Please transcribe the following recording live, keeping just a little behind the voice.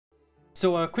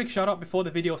So a quick shout out before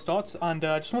the video starts, and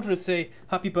just wanted to say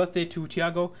happy birthday to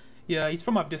Tiago. Yeah, he's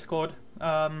from my Discord.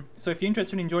 So if you're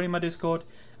interested in joining my Discord,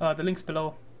 the link's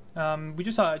below. We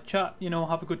just had a chat, you know,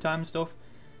 have a good time and stuff.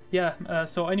 Yeah,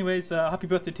 so anyways, happy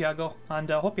birthday Tiago, and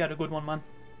hope you had a good one, man.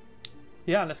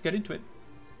 Yeah, let's get into it.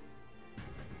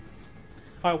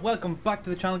 Alright, welcome back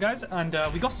to the channel, guys, and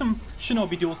we got some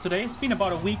Shinobi duels today. It's been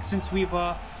about a week since we've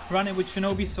ran it with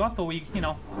Shinobi, so I thought we, you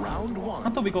know, I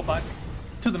thought we go back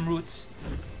to the roots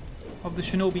of the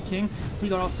Shinobi King. We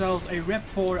got ourselves a Rep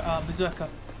 4 Berserker.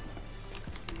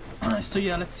 So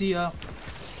yeah, let's see how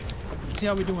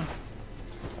we're doing.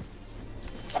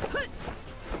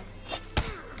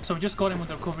 So we just got him with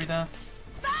the recovery there.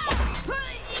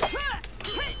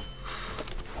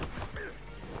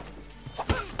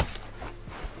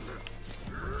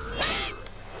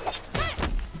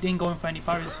 Didn't go in for any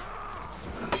parries.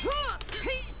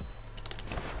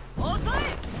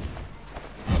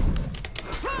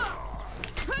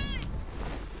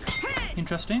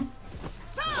 Interesting.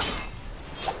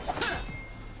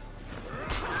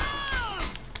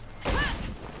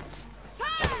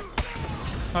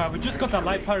 Alright, we just got that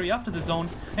light parry after the zone.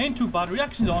 Ain't too bad.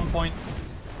 Reactions on point.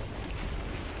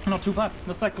 Not too bad.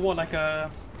 That's like what, like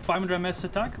a 500 MS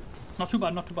attack? Not too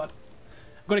bad, not too bad.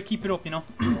 Gotta keep it up, you know.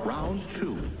 Round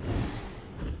 2.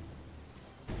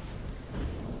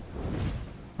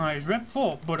 Alright, he's Rep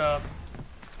 4, but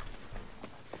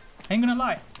ain't gonna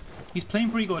lie, he's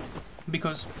playing pretty good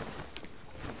because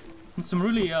there's some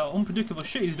really unpredictable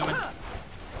shit he's doing.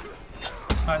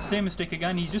 Alright, same mistake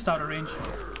again, he's just out of range.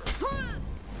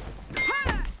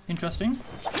 Interesting.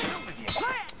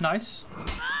 Nice.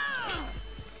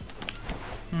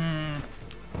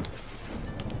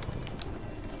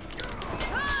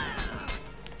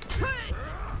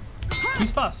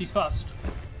 He's fast, he's fast.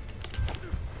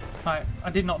 Alright,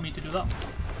 I did not mean to do that.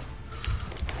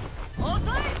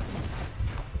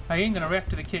 I ain't gonna react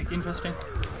to the kick, interesting.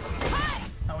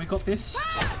 Now we got this.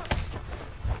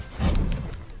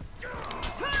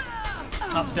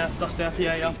 That's death,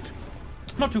 yeah.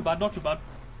 Not too bad, not too bad.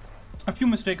 A few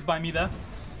mistakes by me there.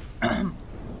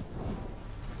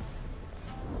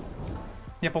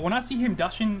 Yeah, but when I see him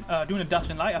dashing, doing a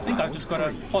dashing light, I think I've just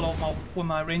gotta follow with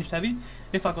my ranged heavy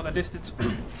if I got the distance.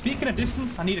 Speaking of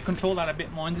distance, I need to control that a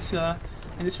bit more in this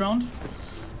round,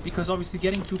 because obviously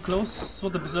getting too close is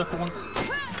what the Berserker wants.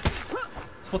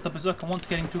 It's what the Berserker wants,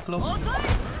 getting too close.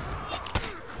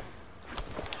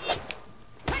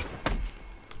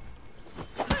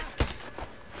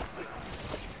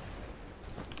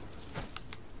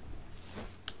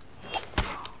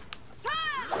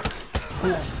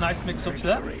 Ooh, nice mix-ups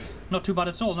there. Not too bad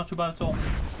at all, not too bad at all.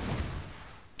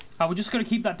 We're just going to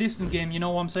keep that distance game, you know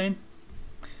what I'm saying?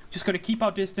 Just got to keep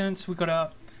our distance, we got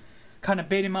to kind of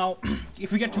bait him out.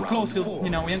 If we get too close, he'll, you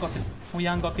know, we ain't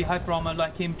got the hyper armor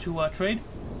like him to trade.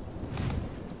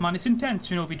 Man, it's intense,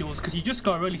 Shinobi duels, because you just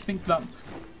got to really think that.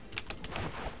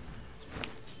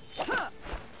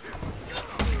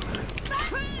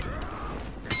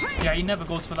 Yeah, he never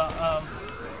goes for that.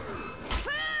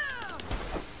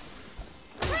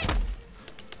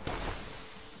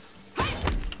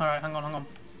 Alright, hang on.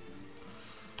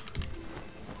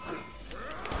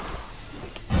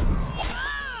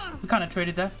 We kind of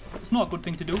traded there. It's not a good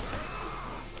thing to do.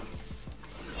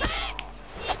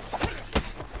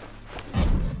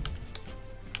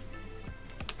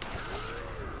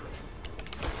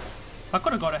 I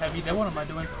could have got a heavy there, what am I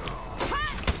doing?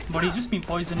 But he's just been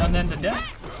poisoned and then the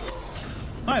death.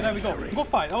 Alright, there we go. Good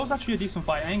fight. That was actually a decent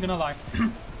fight, I ain't gonna lie.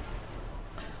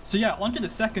 So yeah, on to the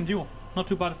second duel. Not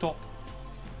too bad at all.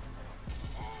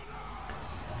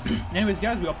 Anyways,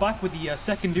 guys, we are back with the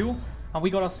second duel, and we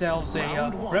got ourselves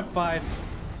a Rep 5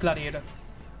 Gladiator,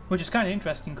 which is kind of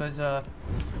interesting because I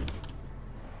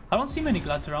don't see many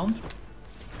glads around,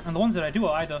 and the ones that I do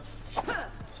are either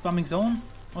spamming zone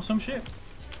or some shit.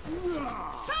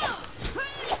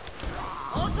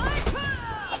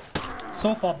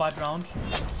 So far, bad round.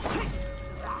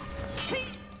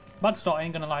 Bad start, I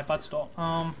ain't gonna lie, bad start.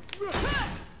 Got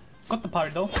the parry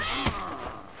though.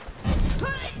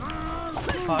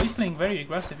 Oh, he's playing very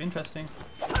aggressive, interesting.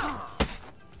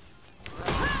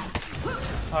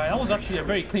 Alright, that was actually a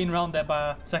very clean round there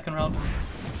by second round.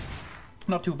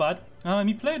 Not too bad.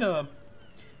 He played I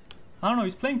don't know,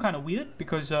 he's playing kind of weird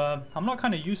because I'm not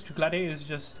kind of used to gladiators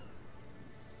just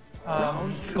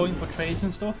going for trades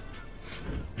and stuff.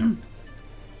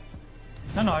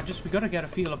 No, we gotta get a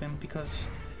feel of him because...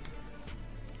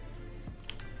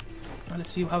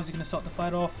 Let's see, how's he gonna start the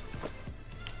fight off.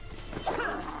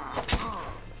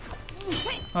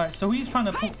 Alright, so he's trying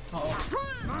to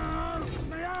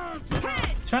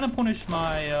trying to punish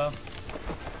my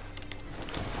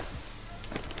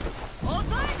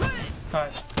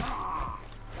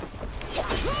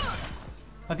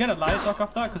I'll get a light attack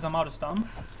off that because I'm out of stun.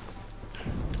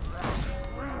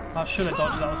 I should have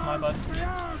dodged, that was my bad.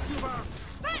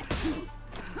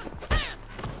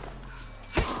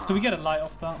 So we get a light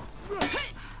off that.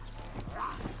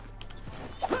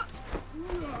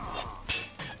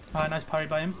 Alright, nice parry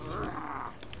by him.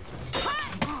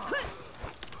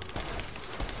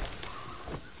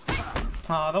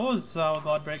 Ah, that was our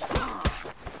guard break.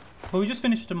 But we just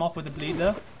finished him off with the bleed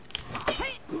there.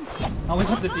 And we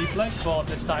got the deflect for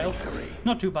the style.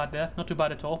 Not too bad there, not too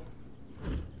bad at all.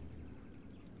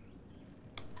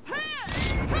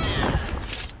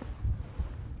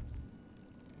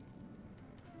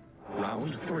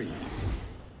 Round 3.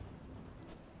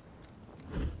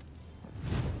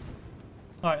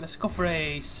 Alright, let's go for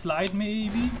a slide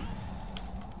maybe.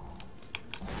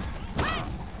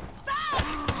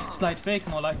 Slide fake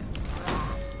more like.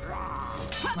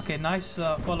 Okay, nice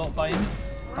follow up by him.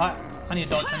 Alright, I need a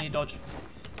dodge, I need a dodge.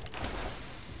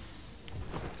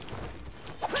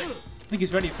 I think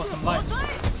he's ready for some lights.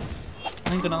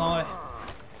 I ain't gonna lie.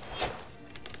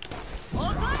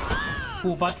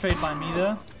 Ooh, bad trade by me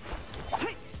there.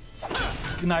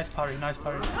 Nice parry, nice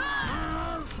parry.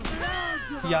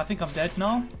 Yeah, I think I'm dead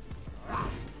now.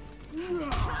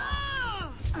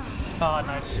 Ah,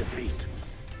 nice.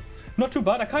 Not too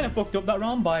bad. I kind of fucked up that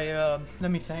round by,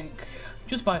 let me think,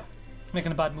 just by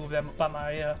making a bad move there by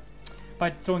my, by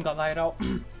throwing that light out.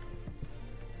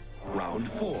 Round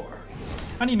 4.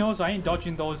 And he knows I ain't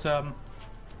dodging those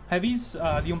heavies, the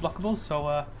unblockables,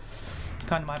 so it's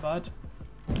kind of my bad.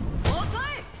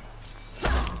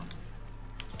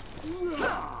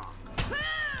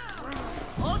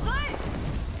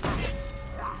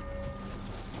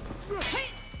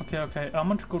 Okay, I'm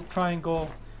going to go try and go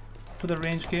for the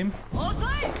range game.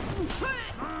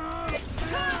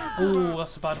 Oh,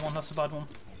 that's a bad one, that's a bad one.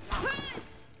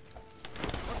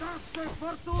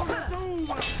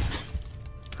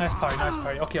 Nice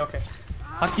parry. Okay.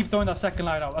 I'll keep throwing that second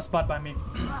light out, that's bad by me.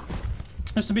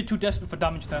 Just a bit too desperate for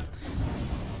damage there.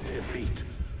 Defeat.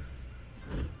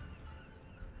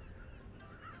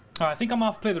 Alright, I think I'm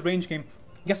gonna have to play the range game.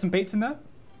 Get some baits in there.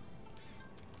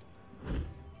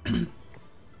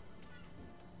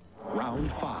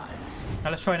 Round 5. Now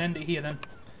let's try and end it here then.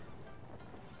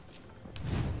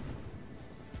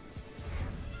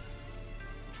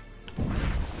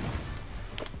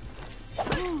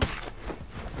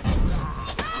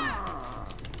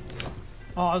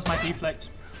 Oh, that was my deflect.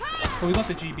 But we got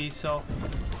the GB, so.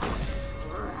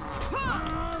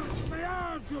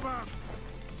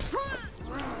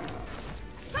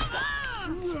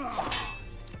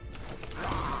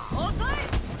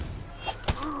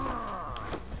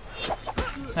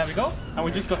 There we go. And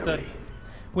we just got the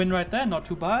win right there. Not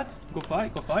too bad. Go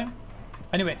fight, go fight.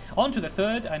 Anyway, on to the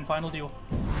third and final duel.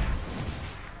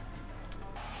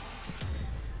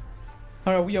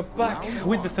 Alright, we are back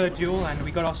with the third duel and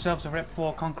we got ourselves a rep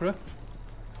for Conqueror.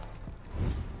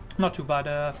 Not too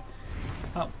bad.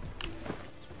 Oh.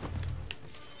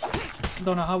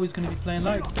 Don't know how he's going to be playing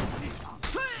like.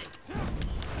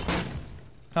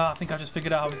 I think I just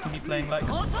figured out how he's going to be playing like.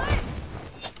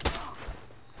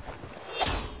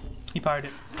 He parried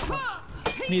it.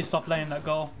 Need to stop letting that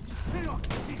go.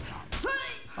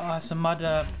 That's a mad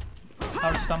out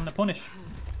of stamina punish.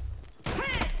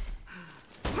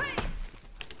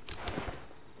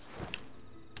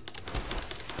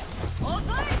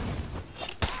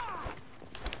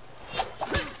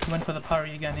 Went for the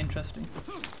parry again, interesting.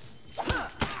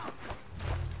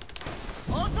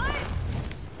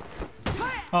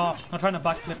 Oh, I'm trying to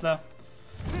backflip there.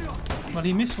 Well,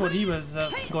 he missed what he was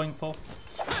going for.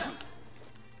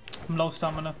 Low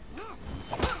stamina.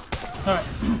 Alright.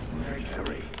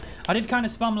 I did kind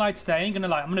of spam lights there, I ain't gonna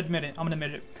lie, I'm gonna admit it.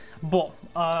 But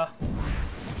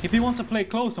if he wants to play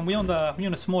close and we on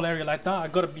a small area like that, I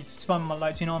gotta be spamming my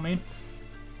lights, you know what I mean?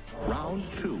 Round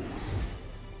 2.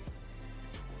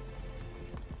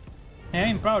 Yeah, I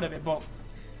ain't proud of it, but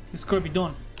it's gotta be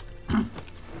done.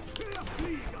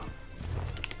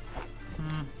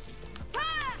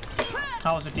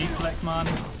 That was a deflect, man.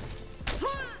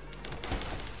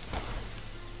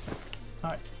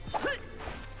 Alright.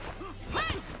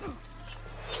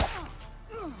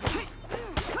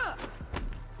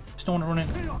 Just don't want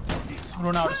to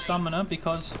run out of stamina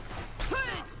because...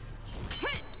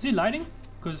 Is he lighting?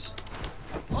 Because...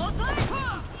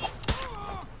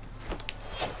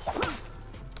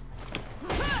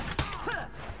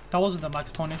 That wasn't the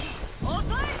max punish.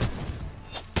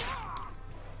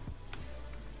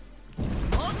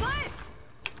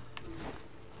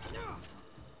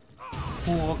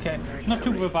 Oh, okay. Not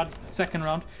too bad second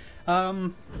round. I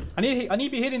need to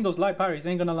be hitting those light parries,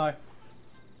 ain't gonna lie.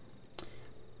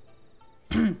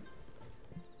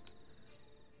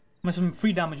 Some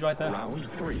free damage right there. Round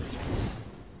 3.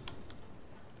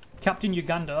 Captain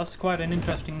Uganda, that's quite an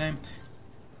interesting name.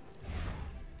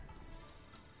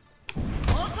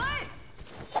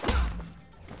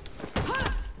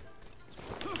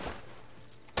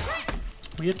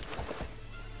 Weird.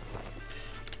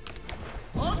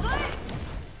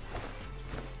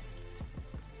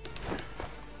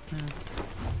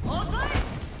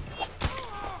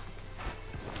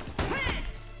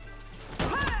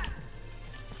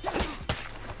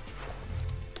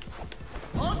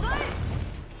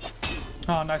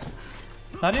 Oh, nice.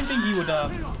 I didn't think he would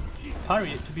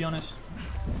parry it, to be honest.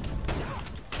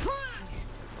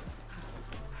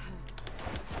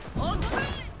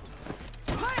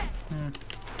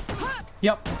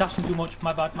 Yep, dashing too much.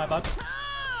 My bad, my bad.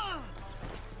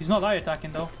 He's not that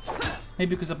attacking though.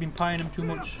 Maybe because I've been parrying him too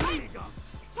much.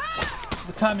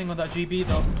 The timing of that GB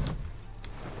though.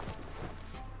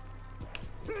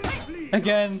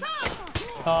 Again.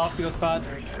 Oh, feels bad.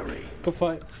 Good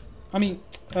fight. I mean,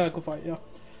 good fight, yeah.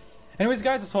 Anyways,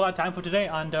 guys, that's all I had time for today.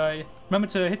 And remember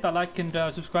to hit that like and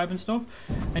subscribe and stuff.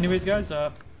 Anyways, guys,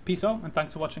 peace out and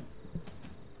thanks for watching.